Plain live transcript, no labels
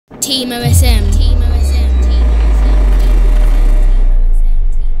Team OSM.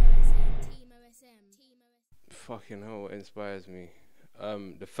 Fucking hell, what inspires me?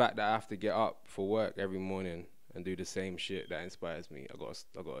 The fact that I have to get up for work every morning and do the same shit, that inspires me. I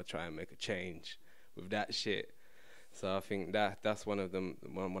gotta try and make a change with that shit. So I think that's one of them.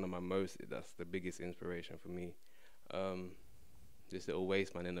 One of my most. That's the biggest inspiration for me. This little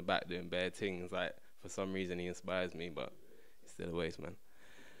waste man in the back doing bad things. Like, for some reason he inspires me, but he's still a waste man.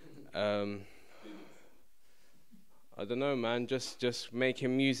 I don't know, man. Just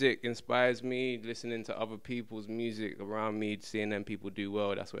making music inspires me. Listening to other people's music around me, seeing them people do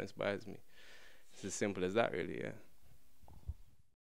well, that's what inspires me. It's as simple as that, really. Yeah.